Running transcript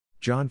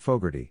John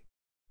Fogerty.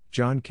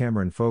 John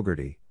Cameron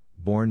Fogerty,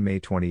 born May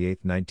 28,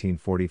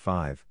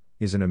 1945,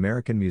 is an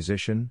American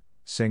musician,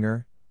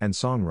 singer, and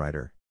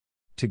songwriter.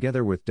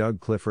 Together with Doug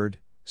Clifford,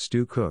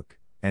 Stu Cook,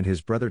 and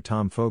his brother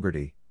Tom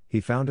Fogerty,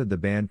 he founded the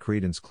band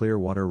Creedence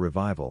Clearwater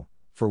Revival,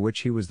 for which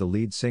he was the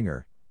lead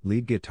singer,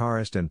 lead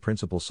guitarist and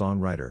principal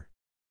songwriter.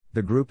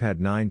 The group had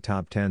 9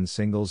 top 10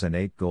 singles and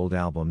 8 gold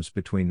albums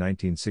between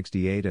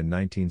 1968 and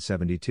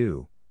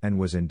 1972, and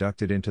was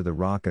inducted into the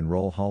Rock and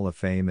Roll Hall of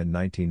Fame in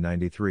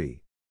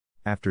 1993.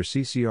 After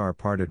CCR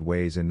parted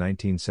ways in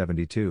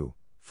 1972,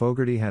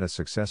 Fogerty had a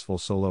successful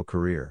solo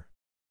career.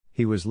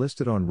 He was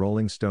listed on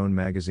Rolling Stone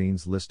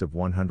magazine's list of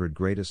 100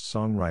 greatest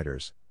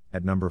songwriters,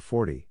 at number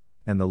 40,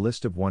 and the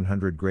list of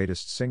 100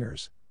 greatest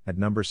singers, at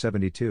number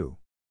 72.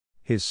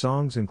 His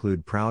songs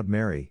include Proud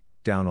Mary,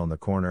 Down on the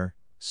Corner,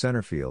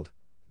 Centerfield,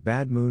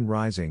 Bad Moon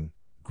Rising,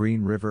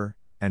 Green River,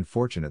 and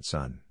Fortunate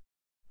Son.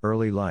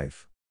 Early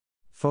life.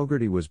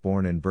 Fogerty was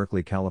born in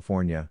Berkeley,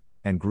 California,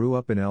 and grew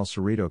up in El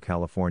Cerrito,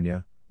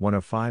 California, one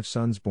of 5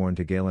 sons born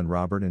to Galen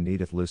Robert and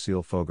Edith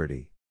Lucille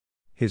Fogerty.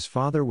 His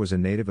father was a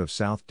native of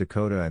South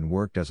Dakota and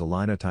worked as a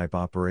linotype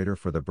operator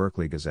for the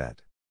Berkeley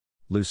Gazette.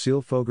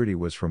 Lucille Fogerty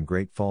was from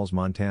Great Falls,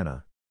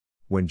 Montana.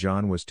 When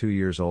John was 2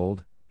 years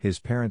old, his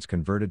parents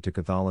converted to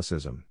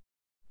Catholicism.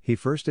 He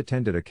first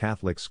attended a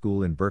Catholic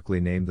school in Berkeley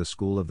named the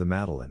School of the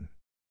Madeleine.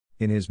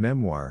 In his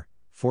memoir,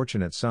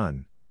 Fortunate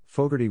Son,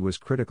 Fogerty was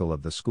critical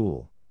of the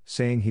school,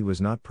 saying he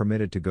was not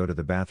permitted to go to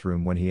the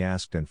bathroom when he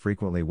asked and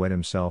frequently wet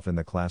himself in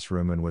the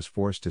classroom and was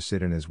forced to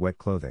sit in his wet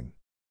clothing.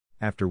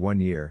 After 1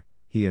 year,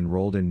 he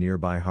enrolled in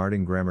nearby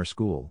Harding Grammar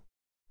School.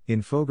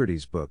 In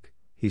Fogerty's book,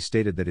 he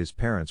stated that his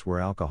parents were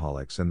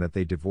alcoholics and that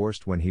they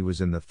divorced when he was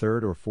in the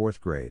 3rd or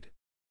 4th grade.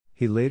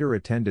 He later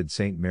attended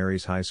St.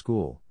 Mary's High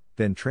School,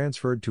 then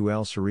transferred to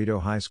El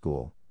Cerrito High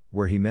School,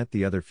 where he met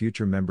the other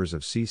future members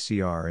of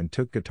CCR and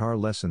took guitar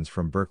lessons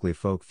from Berkeley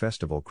Folk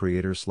Festival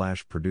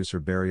creator/producer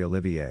Barry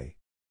Olivier.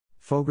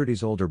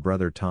 Fogerty's older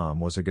brother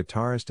Tom was a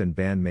guitarist and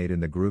bandmate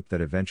in the group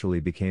that eventually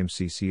became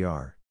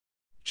CCR.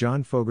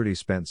 John Fogerty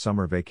spent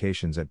summer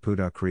vacations at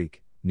Putah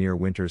Creek, near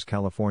Winters,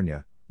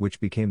 California, which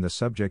became the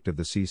subject of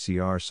the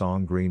CCR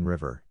song Green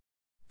River.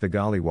 The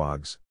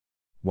Gollywogs.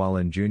 While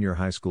in junior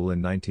high school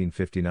in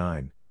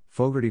 1959,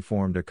 Fogerty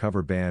formed a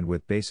cover band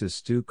with bassist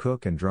Stu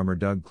Cook and drummer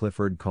Doug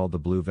Clifford called the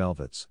Blue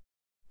Velvets.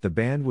 The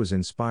band was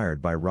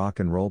inspired by rock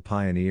and roll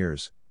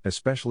pioneers,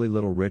 especially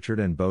Little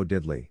Richard and Bo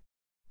Diddley.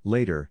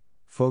 Later,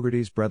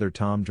 Fogerty's brother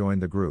Tom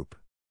joined the group.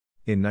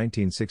 In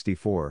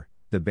 1964,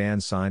 the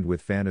band signed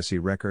with Fantasy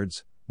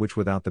Records, which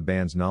without the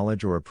band's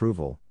knowledge or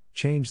approval,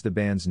 changed the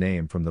band's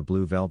name from the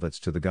Blue Velvets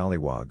to the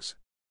Gollywogs.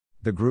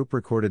 The group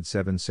recorded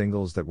 7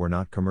 singles that were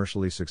not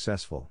commercially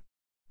successful.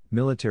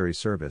 Military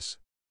service.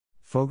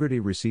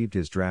 Fogerty received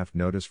his draft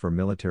notice for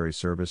military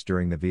service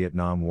during the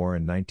Vietnam War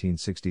in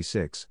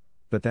 1966,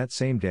 but that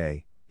same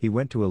day, he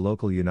went to a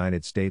local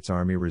United States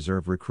Army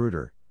Reserve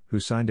recruiter, who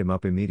signed him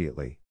up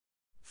immediately.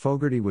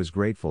 Fogerty was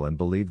grateful and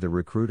believed the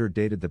recruiter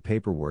dated the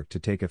paperwork to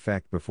take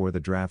effect before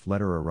the draft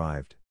letter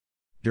arrived.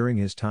 During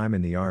his time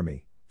in the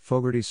Army,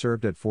 Fogerty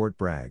served at Fort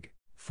Bragg,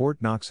 Fort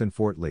Knox and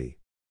Fort Lee.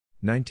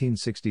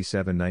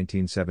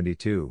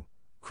 1967–1972,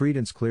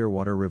 Creedence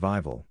Clearwater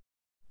Revival.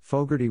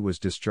 Fogerty was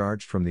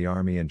discharged from the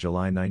Army in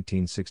July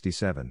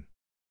 1967.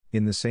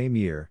 In the same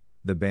year,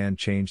 the band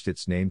changed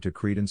its name to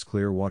Creedence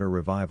Clearwater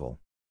Revival.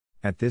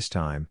 At this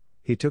time,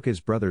 he took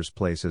his brother's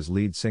place as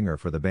lead singer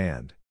for the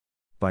band.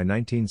 By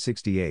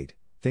 1968,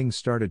 things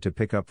started to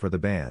pick up for the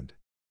band.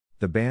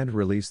 The band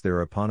released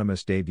their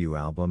eponymous debut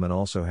album and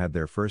also had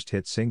their first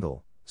hit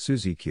single,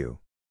 Susie Q.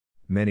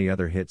 Many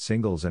other hit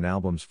singles and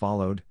albums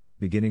followed,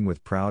 beginning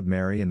with Proud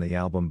Mary and the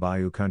album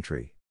Bayou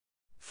Country.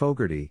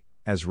 Fogerty,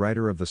 as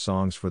writer of the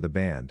songs for the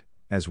band,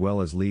 as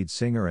well as lead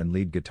singer and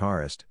lead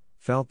guitarist,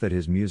 felt that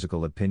his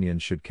musical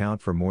opinions should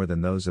count for more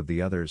than those of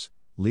the others,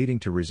 leading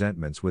to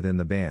resentments within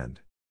the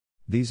band.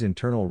 These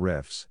internal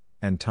rifts,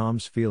 and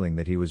Tom's feeling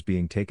that he was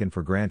being taken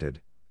for granted,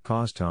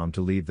 caused Tom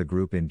to leave the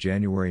group in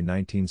January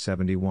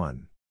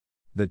 1971.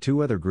 The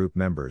 2 other group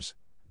members,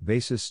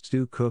 bassist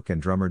Stu Cook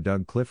and drummer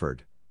Doug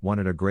Clifford,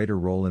 wanted a greater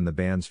role in the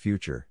band's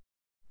future.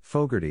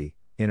 Fogerty,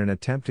 in an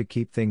attempt to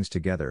keep things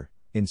together,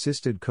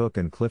 insisted Cook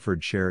and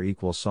Clifford share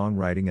equal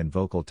songwriting and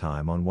vocal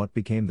time on what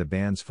became the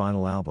band's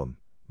final album,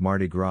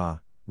 Mardi Gras,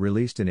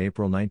 released in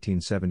April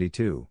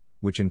 1972,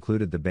 which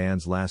included the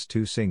band's last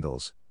 2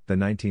 singles, the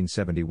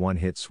 1971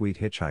 hit Sweet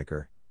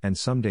Hitchhiker, and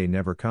Someday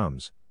Never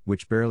Comes,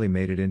 which barely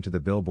made it into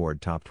the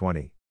Billboard Top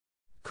 20.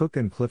 Cook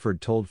and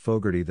Clifford told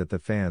Fogerty that the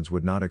fans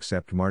would not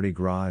accept Mardi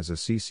Gras as a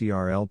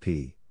CCR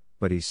LP,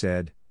 but he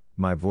said,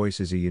 "My voice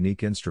is a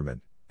unique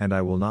instrument, and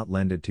I will not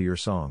lend it to your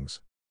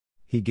songs."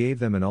 He gave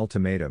them an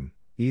ultimatum: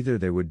 either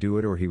they would do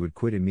it or he would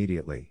quit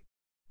immediately.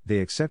 They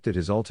accepted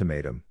his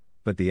ultimatum,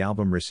 but the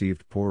album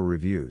received poor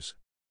reviews.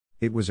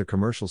 It was a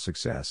commercial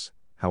success,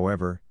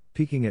 however,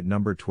 peaking at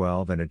number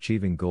 12 and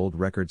achieving gold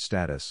record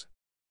status.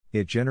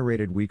 It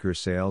generated weaker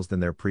sales than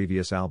their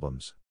previous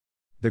albums.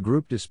 The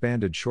group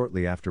disbanded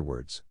shortly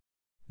afterwards.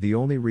 The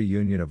only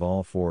reunion of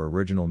all four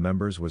original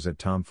members was at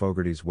Tom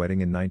Fogerty's wedding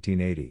in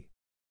 1980.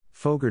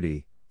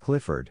 Fogerty,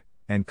 Clifford,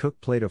 and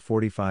Cook played a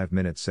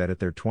 45-minute set at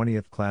their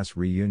 20th class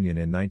reunion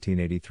in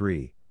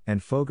 1983,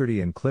 and Fogerty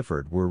and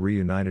Clifford were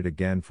reunited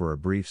again for a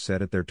brief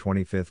set at their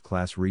 25th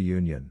class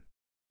reunion.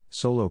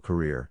 Solo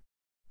career: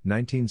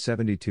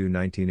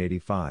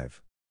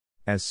 1972-1985.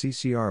 As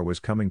CCR was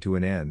coming to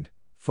an end,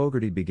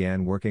 Fogerty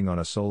began working on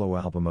a solo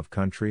album of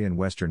country and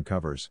western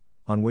covers,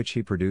 on which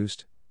he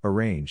produced,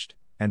 arranged,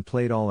 and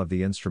played all of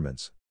the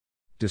instruments.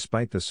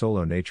 Despite the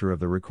solo nature of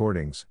the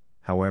recordings,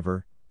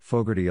 however,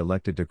 Fogerty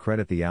elected to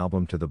credit the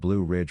album to the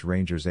Blue Ridge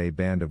Rangers, a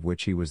band of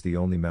which he was the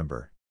only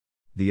member.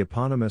 The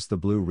eponymous The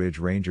Blue Ridge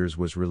Rangers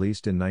was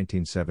released in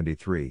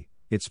 1973.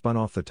 It spun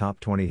off the top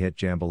 20 hit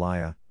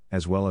Jambalaya,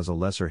 as well as a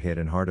lesser hit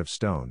in Heart of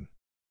Stone.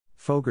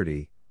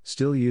 Fogerty,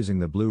 still using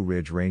the Blue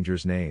Ridge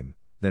Rangers name,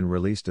 then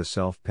released a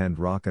self-penned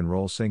rock and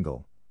roll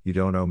single, You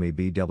Don't Owe Me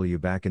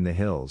BW Back in the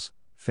Hills,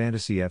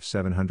 Fantasy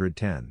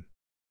F710.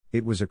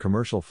 It was a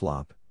commercial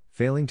flop,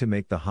 failing to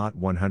make the Hot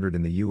 100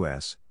 in the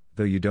US,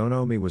 though You Don't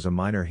Owe Me was a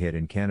minor hit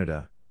in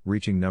Canada,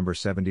 reaching number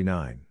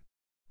 79.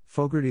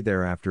 Fogerty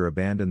thereafter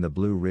abandoned the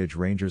Blue Ridge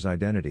Rangers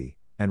identity,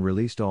 and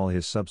released all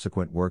his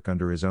subsequent work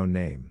under his own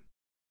name.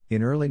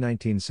 In early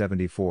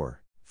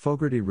 1974,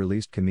 Fogerty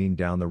released Cameen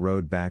Down the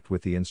Road backed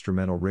with the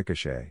instrumental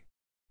Ricochet.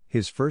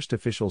 His first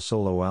official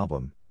solo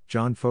album,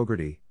 John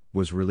Fogerty,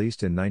 was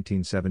released in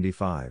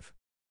 1975.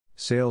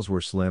 Sales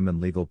were slim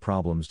and legal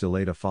problems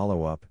delayed a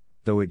follow-up,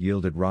 though it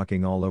yielded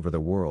Rocking All Over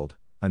the World,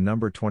 a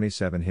number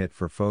 27 hit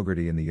for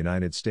Fogerty in the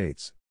United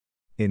States.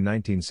 In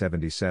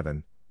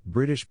 1977,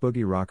 British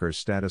boogie rockers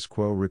Status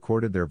Quo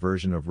recorded their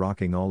version of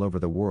Rocking All Over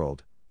the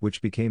World,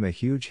 which became a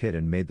huge hit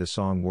and made the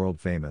song world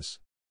famous.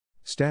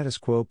 Status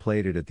Quo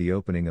played it at the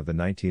opening of the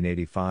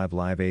 1985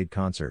 Live Aid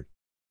concert.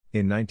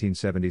 In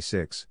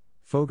 1976,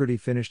 Fogerty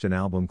finished an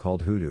album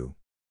called Hoodoo.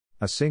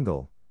 A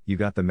single, You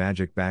Got the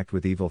Magic backed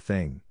with Evil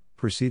Thing,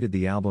 preceded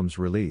the album's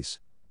release,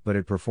 but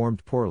it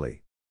performed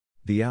poorly.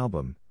 The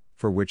album,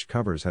 for which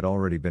covers had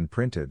already been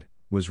printed,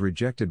 was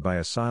rejected by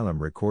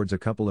Asylum Records a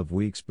couple of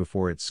weeks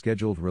before its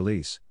scheduled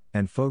release,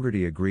 and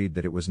Fogerty agreed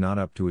that it was not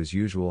up to his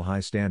usual high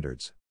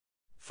standards.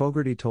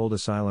 Fogerty told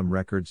Asylum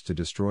Records to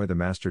destroy the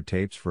master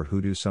tapes for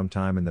Hoodoo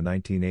sometime in the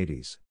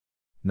 1980s.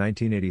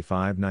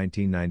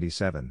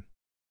 1985-1997.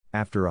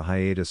 After a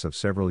hiatus of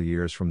several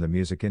years from the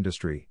music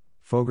industry,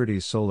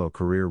 Fogerty's solo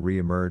career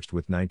re-emerged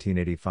with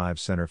 1985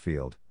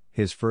 Centerfield,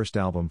 his first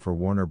album for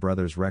Warner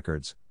Brothers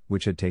Records,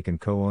 which had taken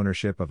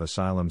co-ownership of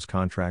Asylum's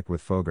contract with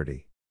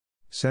Fogerty.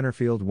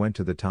 Centerfield went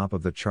to the top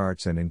of the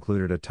charts and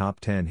included a top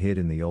 10 hit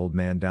in The Old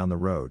Man Down the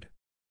Road.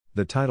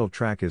 The title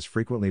track is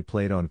frequently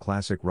played on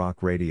classic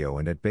rock radio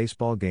and at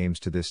baseball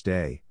games to this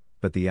day,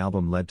 but the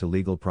album led to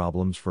legal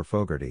problems for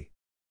Fogerty.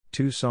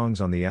 Two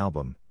songs on the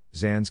album,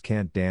 Zans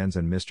Can't Dance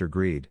and Mr.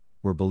 Greed,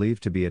 were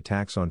believed to be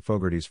attacks on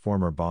Fogerty's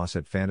former boss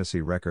at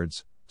Fantasy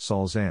Records,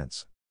 Saul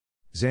Zaentz.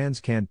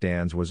 Zans Can't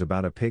Dance was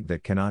about a pig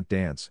that cannot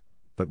dance,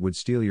 but would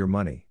steal your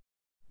money.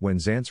 When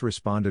Zaentz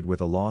responded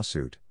with a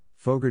lawsuit,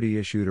 Fogerty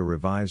issued a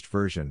revised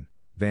version,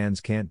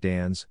 Vans Can't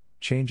Dance,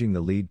 changing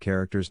the lead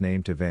character's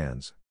name to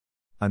Vans.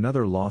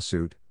 Another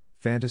lawsuit,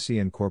 Fantasy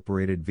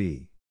Incorporated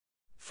v.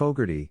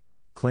 Fogerty,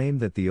 claimed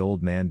that The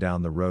Old Man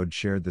Down the Road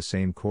shared the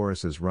same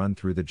chorus as Run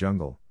Through the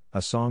Jungle,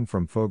 a song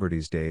from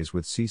Fogerty's days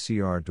with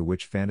CCR to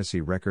which Fantasy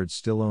Records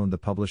still owned the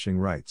publishing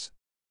rights.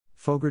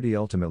 Fogerty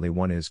ultimately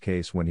won his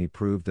case when he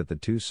proved that the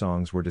two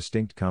songs were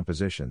distinct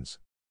compositions.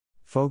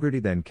 Fogerty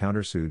then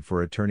countersued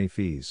for attorney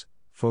fees,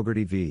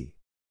 Fogerty v.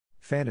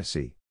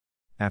 Fantasy.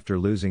 After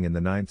losing in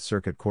the Ninth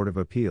Circuit Court of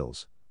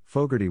Appeals,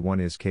 Fogerty won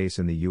his case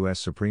in the U.S.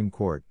 Supreme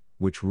Court,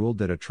 which ruled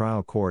that a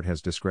trial court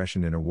has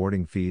discretion in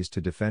awarding fees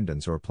to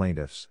defendants or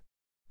plaintiffs.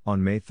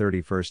 On May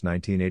 31,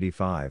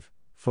 1985,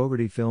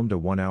 Fogerty filmed a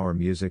one-hour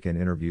music and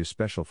interview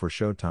special for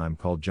Showtime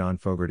called John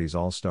Fogerty's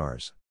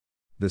All-Stars.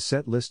 The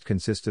set list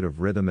consisted of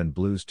rhythm and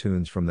blues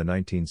tunes from the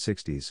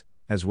 1960s,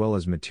 as well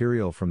as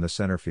material from the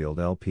Centerfield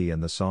LP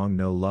and the song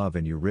No Love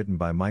in You written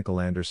by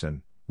Michael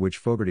Anderson, which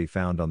Fogerty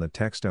found on the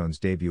Textones'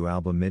 debut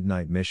album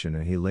Midnight Mission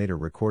and he later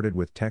recorded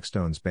with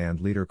Textones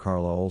band leader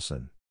Carla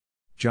Olson.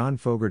 John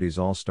Fogerty's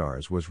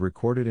All-Stars was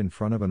recorded in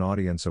front of an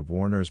audience of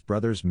Warner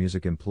Brothers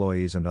music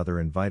employees and other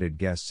invited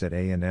guests at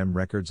A&M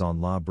Records on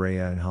La Brea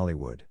in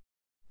Hollywood.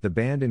 The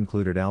band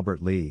included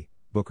Albert Lee,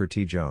 Booker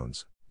T.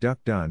 Jones, Duck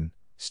Dunn,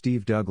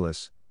 Steve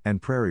Douglas,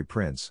 and Prairie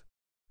Prince.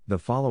 The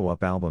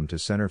follow-up album to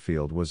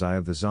Centerfield was Eye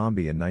of the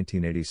Zombie in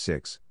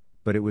 1986,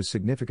 but it was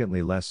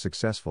significantly less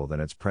successful than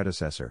its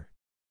predecessor.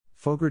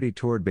 Fogerty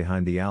toured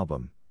behind the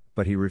album,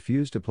 but he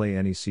refused to play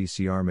any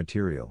CCR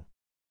material.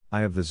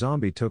 Eye of the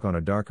Zombie took on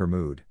a darker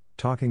mood,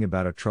 talking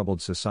about a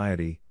troubled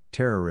society,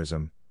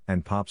 terrorism,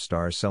 and pop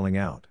stars selling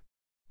out.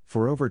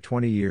 For over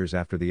 20 years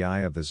after the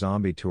Eye of the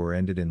Zombie tour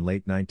ended in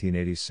late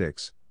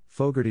 1986,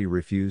 Fogerty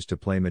refused to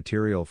play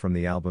material from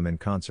the album in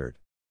concert.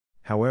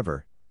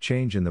 However,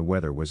 Change in the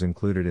Weather was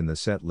included in the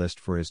set list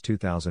for his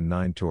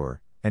 2009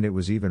 tour, and it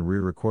was even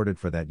re-recorded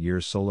for that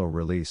year's solo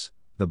release,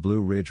 The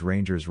Blue Ridge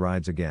Rangers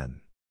Rides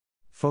Again.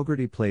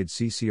 Fogerty played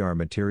CCR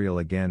material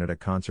again at a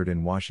concert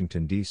in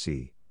Washington,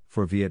 D.C.,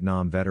 for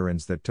Vietnam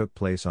veterans that took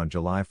place on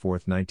July 4,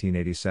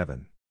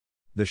 1987.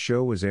 The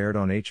show was aired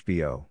on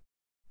HBO.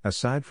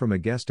 Aside from a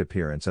guest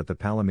appearance at the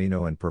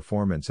Palomino and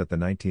performance at the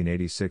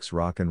 1986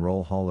 Rock and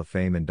Roll Hall of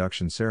Fame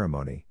induction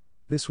ceremony,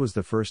 this was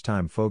the first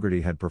time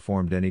Fogerty had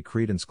performed any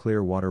Creedence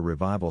Clearwater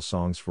Revival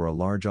songs for a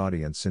large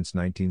audience since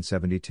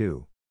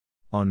 1972.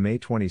 On May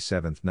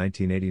 27,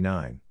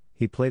 1989,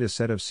 he played a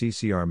set of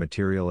CCR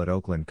material at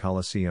Oakland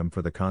Coliseum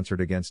for the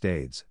concert against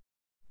AIDS.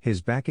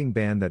 His backing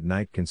band that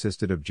night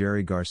consisted of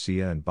Jerry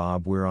Garcia and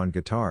Bob Weir on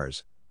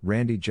guitars,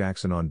 Randy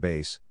Jackson on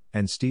bass,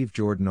 and Steve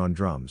Jordan on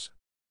drums.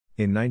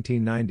 In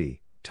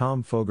 1990,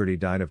 Tom Fogerty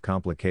died of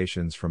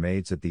complications from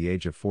AIDS at the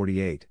age of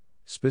 48,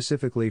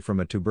 specifically from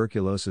a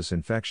tuberculosis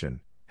infection,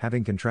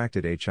 having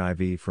contracted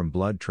HIV from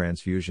blood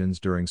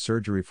transfusions during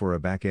surgery for a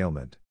back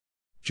ailment.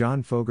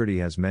 John Fogerty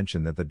has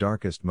mentioned that the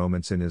darkest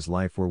moments in his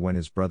life were when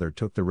his brother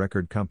took the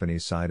record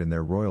company's side in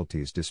their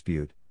royalties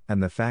dispute,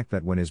 and the fact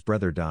that when his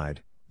brother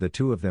died, the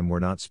two of them were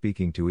not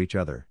speaking to each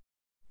other.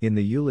 In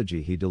the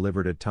eulogy he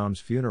delivered at Tom's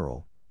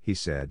funeral, he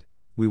said,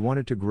 "We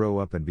wanted to grow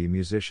up and be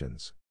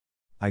musicians.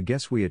 I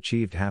guess we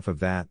achieved half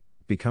of that,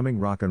 becoming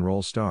rock and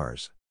roll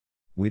stars.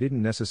 We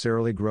didn't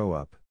necessarily grow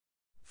up."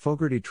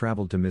 Fogerty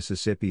traveled to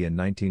Mississippi in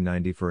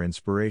 1990 for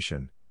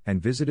inspiration,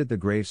 and visited the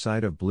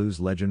gravesite of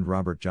blues legend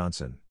Robert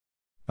Johnson.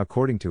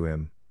 According to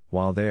him,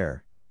 while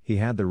there, he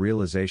had the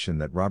realization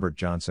that Robert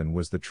Johnson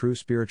was the true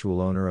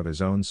spiritual owner of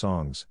his own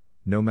songs,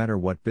 no matter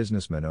what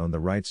businessman owned the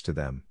rights to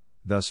them.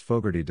 Thus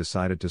Fogerty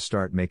decided to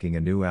start making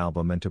a new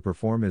album and to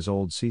perform his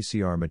old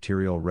CCR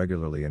material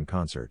regularly in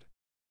concert.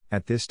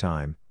 At this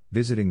time,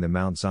 visiting the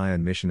Mount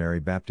Zion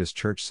Missionary Baptist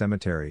Church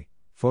Cemetery,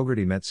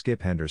 Fogerty met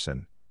Skip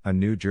Henderson, a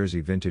New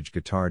Jersey vintage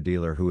guitar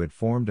dealer who had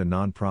formed a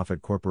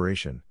non-profit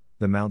corporation,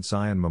 the Mount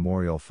Zion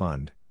Memorial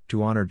Fund,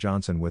 to honor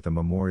Johnson with a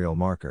memorial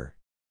marker.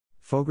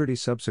 Fogerty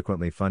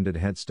subsequently funded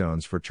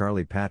headstones for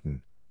Charlie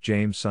Patton,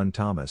 James Son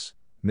Thomas,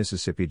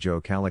 Mississippi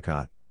Joe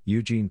Callicott,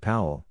 Eugene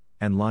Powell,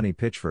 and Lonnie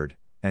Pitchford,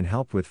 and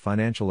helped with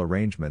financial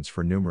arrangements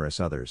for numerous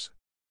others.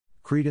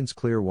 Creedence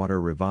Clearwater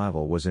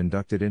Revival was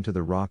inducted into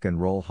the Rock and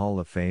Roll Hall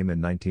of Fame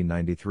in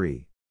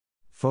 1993.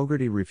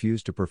 Fogerty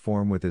refused to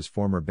perform with his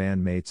former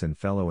bandmates and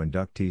fellow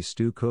inductees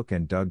Stu Cook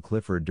and Doug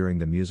Clifford during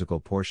the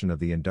musical portion of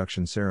the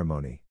induction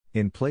ceremony.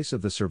 In place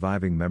of the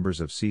surviving members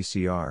of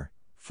CCR,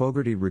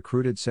 Fogerty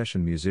recruited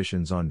session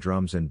musicians on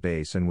drums and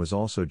bass and was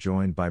also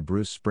joined by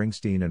Bruce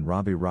Springsteen and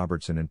Robbie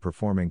Robertson in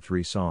performing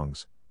 3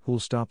 songs, Who'll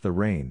Stop the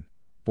Rain,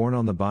 Born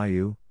on the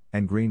Bayou,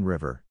 and Green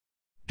River.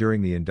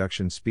 During the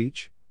induction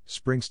speech,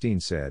 Springsteen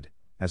said,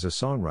 "As a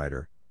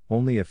songwriter,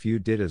 only a few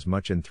did as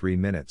much in 3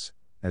 minutes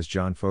as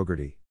John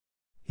Fogerty.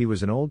 He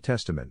was an Old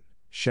Testament,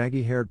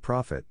 shaggy-haired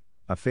prophet,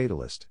 a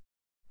fatalist.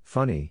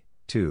 Funny,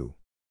 too.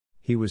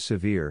 He was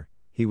severe,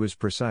 he was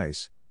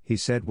precise, he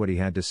said what he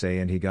had to say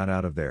and he got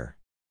out of there."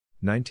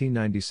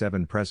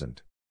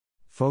 1997-present.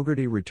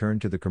 Fogerty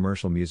returned to the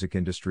commercial music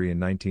industry in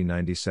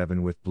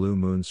 1997 with Blue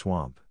Moon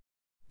Swamp.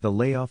 The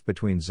layoff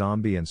between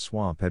Zombie and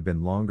Swamp had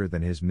been longer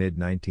than his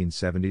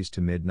mid-1970s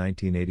to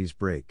mid-1980s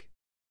break.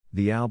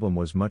 The album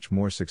was much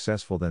more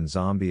successful than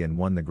Zombie and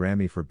won the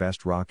Grammy for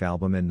Best Rock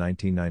Album in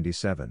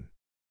 1997.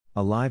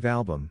 A live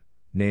album,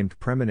 named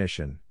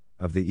Premonition,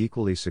 of the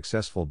equally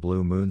successful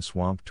Blue Moon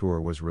Swamp tour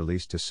was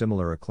released to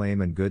similar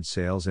acclaim and good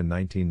sales in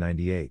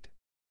 1998.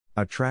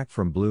 A track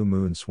from Blue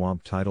Moon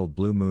Swamp titled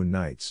Blue Moon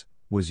Nights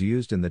was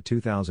used in the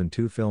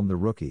 2002 film The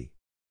Rookie.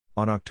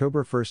 On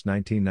October 1,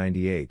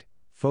 1998,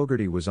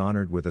 Fogerty was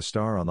honored with a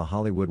star on the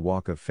Hollywood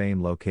Walk of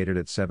Fame located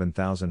at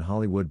 7000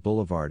 Hollywood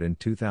Boulevard in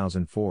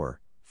 2004.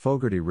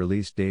 Fogerty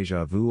released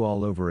Deja Vu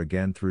All Over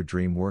Again through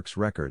DreamWorks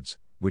Records,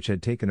 which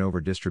had taken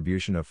over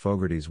distribution of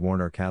Fogerty's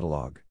Warner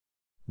catalog.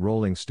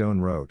 Rolling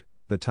Stone wrote,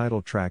 "The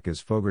title track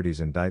is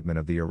Fogerty's indictment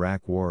of the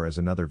Iraq War as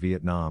another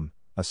Vietnam,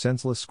 a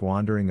senseless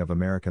squandering of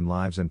American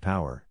lives and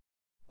power."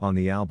 On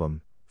the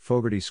album,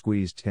 Fogerty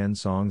squeezed 10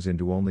 songs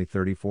into only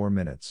 34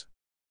 minutes.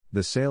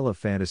 The sale of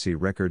Fantasy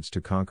Records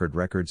to Concord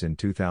Records in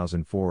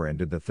 2004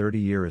 ended the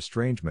 30-year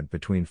estrangement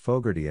between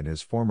Fogerty and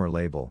his former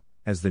label,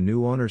 as the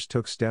new owners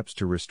took steps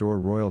to restore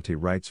royalty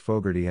rights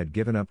Fogerty had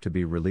given up to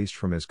be released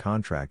from his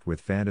contract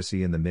with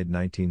Fantasy in the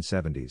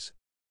mid-1970s.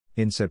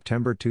 In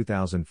September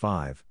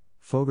 2005,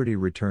 Fogerty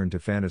returned to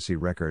Fantasy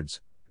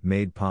Records,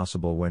 made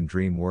possible when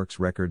DreamWorks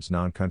Records'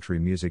 non-country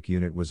music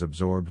unit was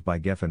absorbed by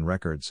Geffen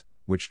Records,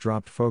 which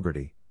dropped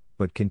Fogerty,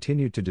 but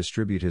continued to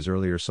distribute his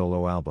earlier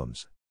solo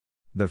albums.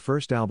 The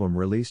first album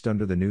released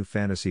under the new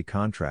Fantasy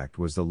contract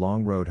was The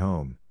Long Road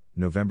Home,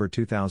 November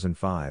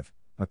 2005,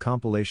 a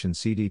compilation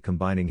CD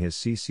combining his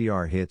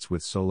CCR hits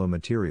with solo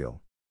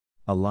material.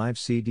 A live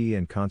CD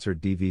and concert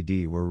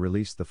DVD were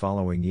released the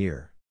following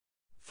year.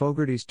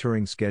 Fogerty's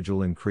touring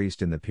schedule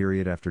increased in the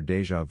period after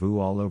Deja Vu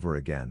All Over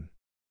Again.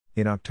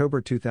 In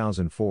October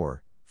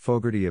 2004,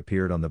 Fogerty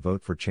appeared on the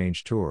Vote for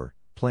Change tour,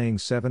 playing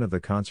 7 of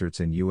the concerts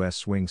in U.S.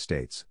 swing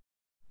states.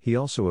 He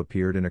also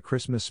appeared in a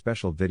Christmas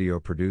special video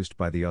produced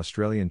by the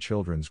Australian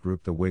children's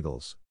group The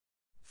Wiggles.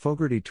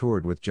 Fogerty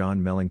toured with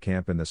John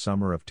Mellencamp in the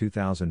summer of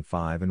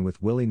 2005 and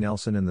with Willie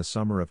Nelson in the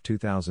summer of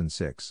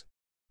 2006.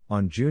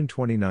 On June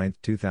 29,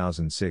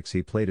 2006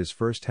 he played his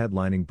first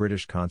headlining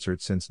British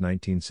concert since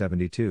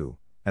 1972,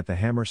 at the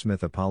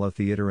Hammersmith Apollo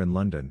Theatre in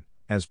London,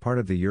 as part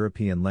of the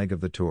European leg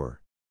of the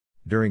tour.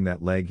 During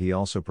that leg he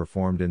also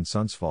performed in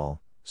Sundsvall,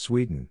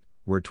 Sweden,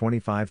 where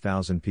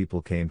 25,000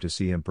 people came to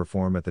see him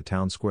perform at the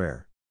town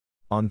square.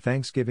 On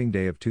Thanksgiving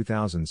Day of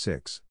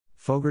 2006,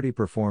 Fogerty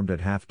performed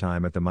at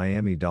halftime at the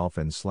Miami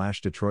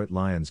Dolphins/Detroit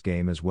Lions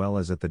game as well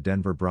as at the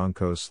Denver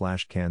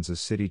Broncos/Kansas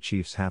City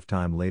Chiefs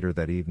halftime later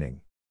that evening.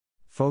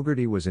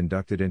 Fogerty was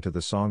inducted into the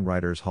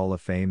Songwriters Hall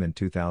of Fame in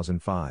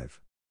 2005.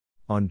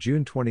 On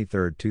June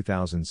 23,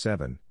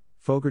 2007,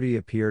 Fogerty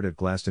appeared at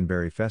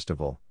Glastonbury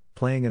Festival,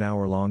 playing an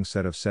hour-long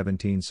set of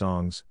 17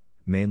 songs,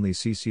 mainly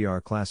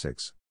CCR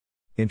classics.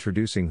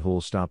 Introducing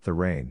Who'll Stop the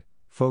Rain,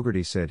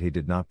 Fogerty said he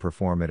did not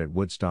perform it at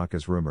Woodstock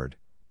as rumored,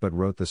 but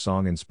wrote the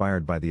song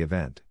inspired by the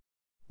event.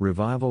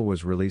 Revival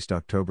was released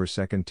October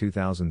 2,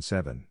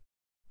 2007.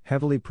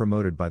 Heavily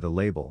promoted by the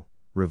label,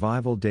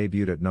 Revival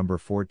debuted at number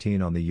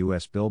 14 on the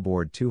US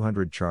Billboard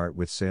 200 chart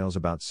with sales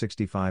about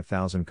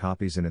 65,000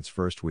 copies in its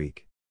first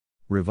week.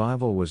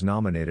 Revival was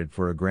nominated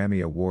for a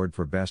Grammy Award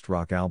for Best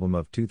Rock Album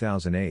of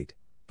 2008,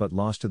 but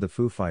lost to the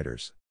Foo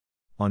Fighters.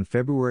 On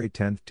February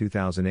 10,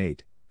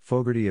 2008,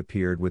 Fogerty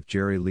appeared with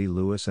Jerry Lee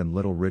Lewis and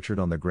Little Richard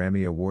on the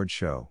Grammy Awards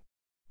show.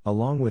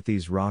 Along with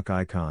these rock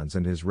icons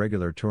and his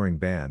regular touring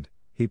band,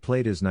 he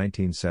played his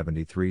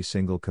 1973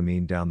 single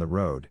Cameen Down the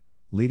Road,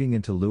 leading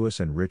into Lewis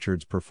and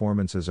Richard's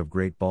performances of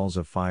Great Balls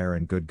of Fire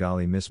and Good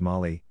Golly Miss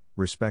Molly,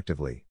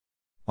 respectively.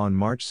 On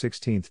March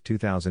 16,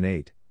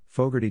 2008,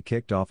 Fogerty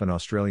kicked off an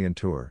Australian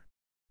tour.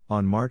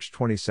 On March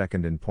 22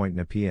 in Point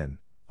Nepean,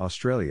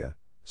 Australia,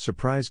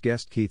 surprise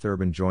guest Keith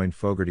Urban joined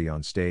Fogerty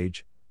on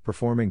stage,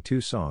 performing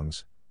two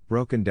songs,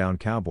 Broken Down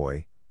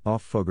Cowboy,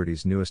 off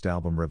Fogerty's newest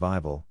album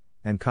Revival,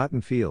 and Cotton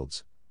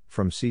Fields,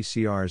 from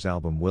CCR's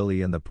album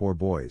Willie and the Poor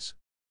Boys.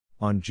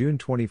 On June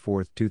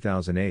 24,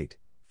 2008,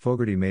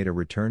 Fogerty made a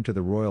return to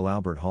the Royal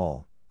Albert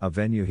Hall, a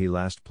venue he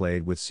last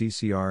played with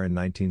CCR in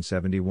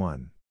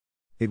 1971.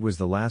 It was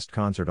the last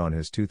concert on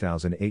his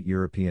 2008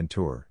 European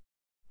tour.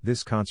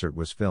 This concert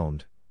was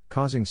filmed,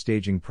 causing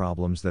staging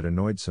problems that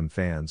annoyed some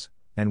fans,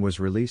 and was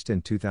released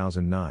in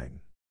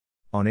 2009.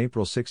 On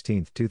April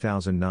 16,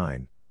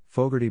 2009,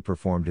 Fogerty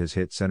performed his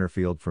hit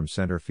Centerfield from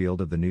center field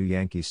of the new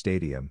Yankee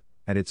Stadium,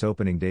 at its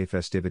opening day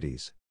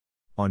festivities.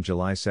 On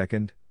July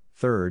 2,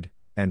 3,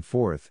 and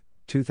 4,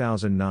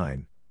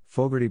 2009,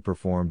 Fogerty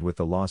performed with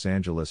the Los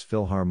Angeles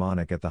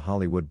Philharmonic at the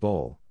Hollywood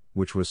Bowl,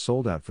 which was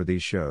sold out for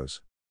these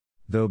shows.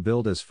 Though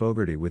billed as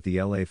Fogerty with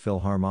the LA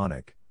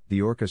Philharmonic,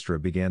 the orchestra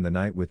began the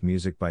night with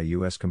music by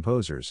U.S.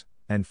 composers,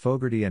 and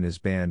Fogerty and his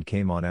band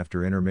came on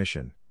after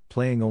intermission,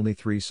 playing only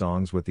 3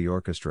 songs with the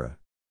orchestra.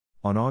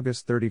 On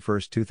August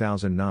 31,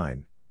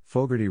 2009,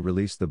 Fogerty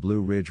released The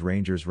Blue Ridge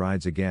Rangers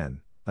Rides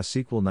Again, a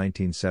sequel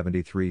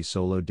 1973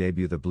 solo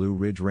debut The Blue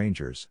Ridge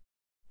Rangers.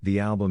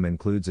 The album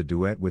includes a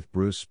duet with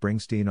Bruce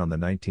Springsteen on the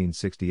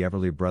 1960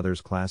 Everly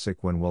Brothers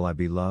classic When Will I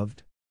Be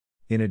Loved?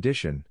 In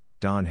addition,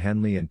 Don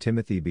Henley and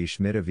Timothy B.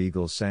 Schmidt of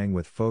Eagles sang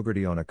with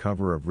Fogerty on a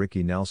cover of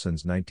Ricky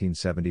Nelson's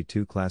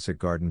 1972 classic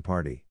Garden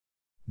Party.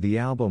 The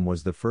album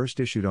was the first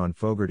issued on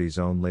Fogerty's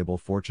own label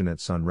Fortunate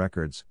Son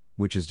Records,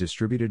 which is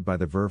distributed by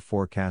the Verve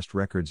Forecast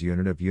Records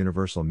unit of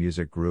Universal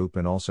Music Group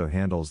and also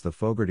handles the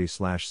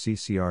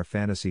Fogerty/CCR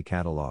Fantasy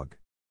catalog.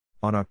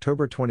 On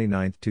October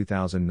 29,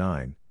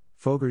 2009,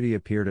 Fogerty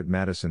appeared at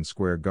Madison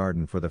Square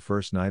Garden for the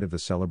first night of the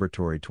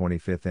celebratory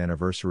 25th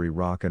anniversary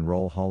Rock and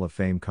Roll Hall of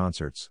Fame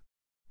concerts.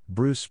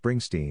 Bruce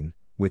Springsteen,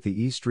 with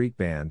the E Street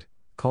Band,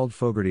 called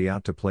Fogerty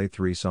out to play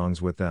 3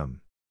 songs with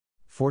them.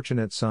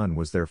 Fortunate Son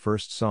was their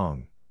first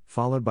song,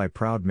 followed by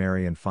Proud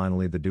Mary, and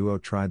finally the duo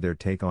tried their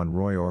take on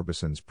Roy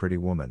Orbison's Pretty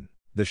Woman.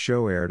 The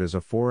show aired as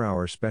a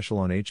 4-hour special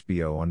on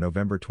HBO on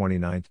November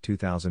 29,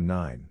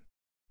 2009.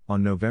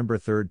 On November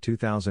 3,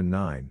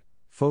 2009,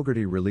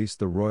 Fogerty released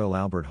the Royal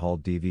Albert Hall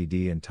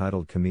DVD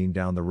entitled Cameen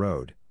Down the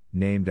Road,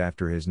 named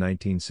after his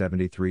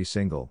 1973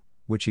 single,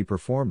 which he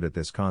performed at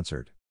this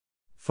concert.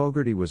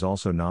 Fogerty was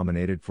also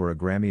nominated for a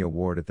Grammy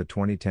Award at the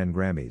 2010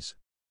 Grammys.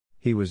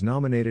 He was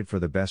nominated for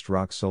the Best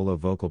Rock Solo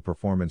Vocal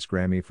Performance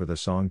Grammy for the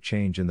song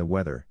Change in the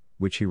Weather,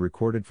 which he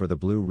recorded for the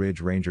Blue Ridge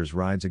Rangers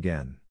Rides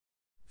Again.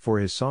 For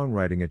his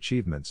songwriting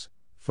achievements,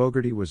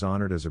 Fogerty was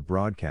honored as a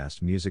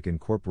Broadcast Music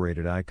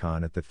Incorporated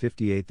icon at the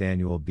 58th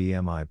Annual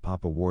BMI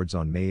Pop Awards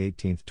on May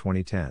 18,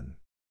 2010.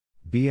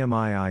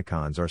 BMI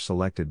icons are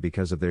selected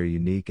because of their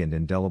unique and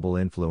indelible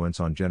influence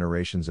on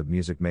generations of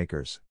music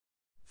makers.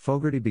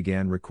 Fogerty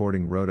began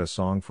recording Wrote a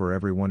Song for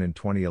Everyone in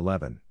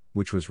 2011,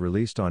 which was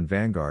released on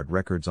Vanguard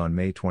Records on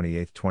May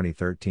 28,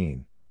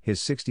 2013, his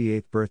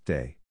 68th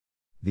birthday.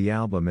 The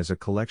album is a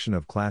collection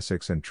of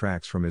classics and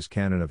tracks from his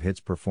canon of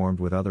hits performed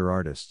with other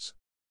artists.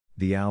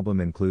 The album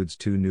includes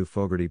 2 new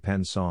Fogerty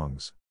penned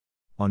songs.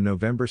 On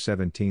November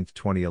 17,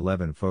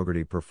 2011,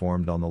 Fogerty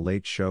performed on The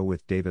Late Show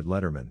with David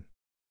Letterman.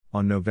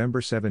 On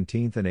November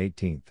 17 and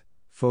 18,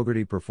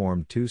 Fogerty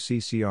performed 2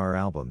 CCR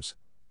albums,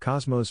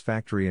 Cosmo's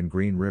Factory and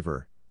Green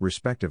River,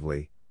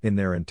 respectively, in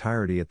their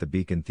entirety at the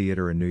Beacon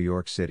Theater in New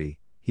York City.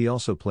 He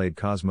also played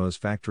Cosmo's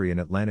Factory in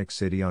Atlantic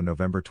City on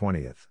November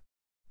 20.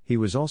 He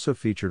was also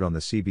featured on the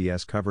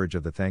CBS coverage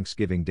of the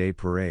Thanksgiving Day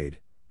Parade,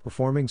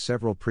 performing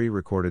several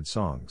pre-recorded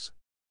songs.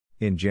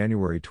 In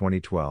January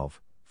 2012,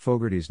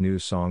 Fogerty's new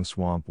song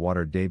Swamp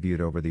Water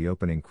debuted over the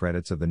opening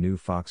credits of the new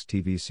Fox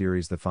TV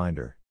series The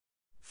Finder.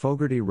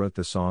 Fogerty wrote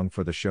the song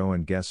for the show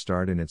and guest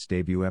starred in its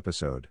debut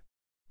episode.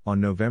 On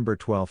November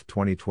 12,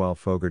 2012,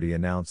 Fogerty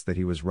announced that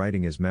he was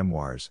writing his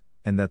memoirs,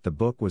 and that the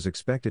book was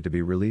expected to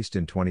be released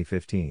in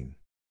 2015.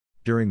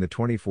 During the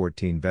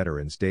 2014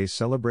 Veterans Day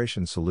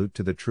celebration salute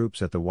to the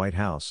troops at the White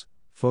House,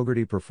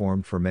 Fogerty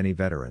performed for many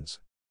veterans.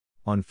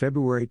 On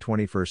February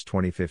 21,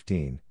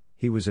 2015,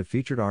 he was a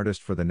featured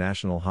artist for the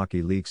National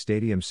Hockey League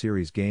Stadium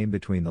Series game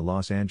between the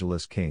Los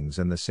Angeles Kings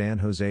and the San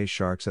Jose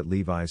Sharks at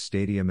Levi's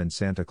Stadium in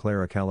Santa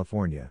Clara,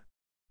 California.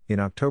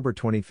 In October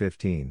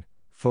 2015,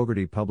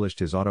 Fogerty published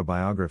his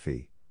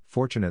autobiography,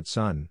 Fortunate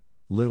Son,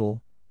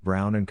 Little,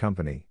 Brown and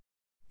Company.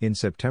 In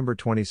September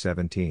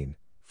 2017,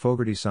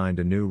 Fogerty signed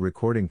a new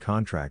recording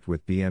contract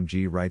with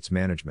BMG Rights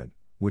Management,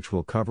 which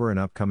will cover an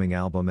upcoming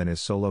album and his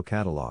solo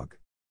catalog.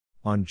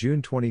 On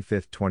June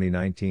 25,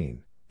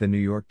 2019, the New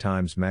York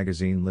Times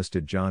Magazine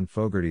listed John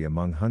Fogerty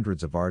among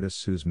hundreds of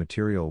artists whose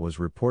material was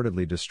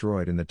reportedly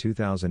destroyed in the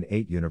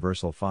 2008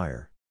 Universal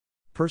fire.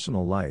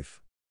 Personal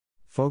life.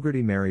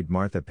 Fogerty married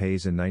Martha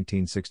Pays in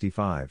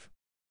 1965.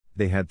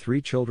 They had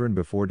 3 children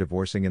before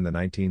divorcing in the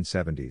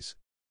 1970s.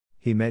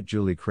 He met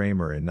Julie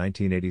Kramer in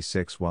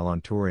 1986 while on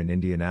tour in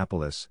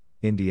Indianapolis,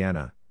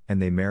 Indiana, and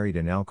they married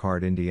in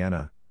Elkhart,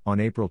 Indiana, on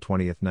April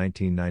 20,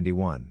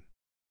 1991.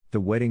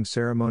 The wedding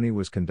ceremony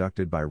was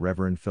conducted by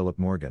Reverend Philip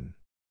Morgan.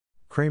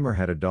 Kramer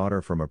had a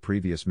daughter from a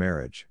previous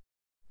marriage.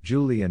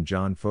 Julie and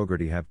John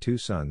Fogerty have 2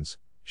 sons,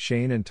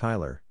 Shane and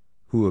Tyler,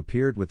 who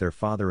appeared with their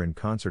father in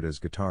concert as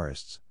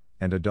guitarists,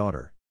 and a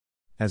daughter.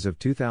 As of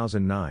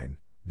 2009,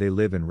 they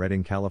live in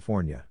Redding,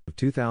 California. Of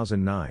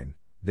 2009,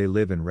 they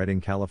live in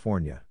Redding,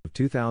 California. Of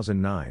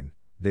 2009,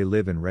 they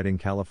live in Redding,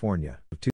 California.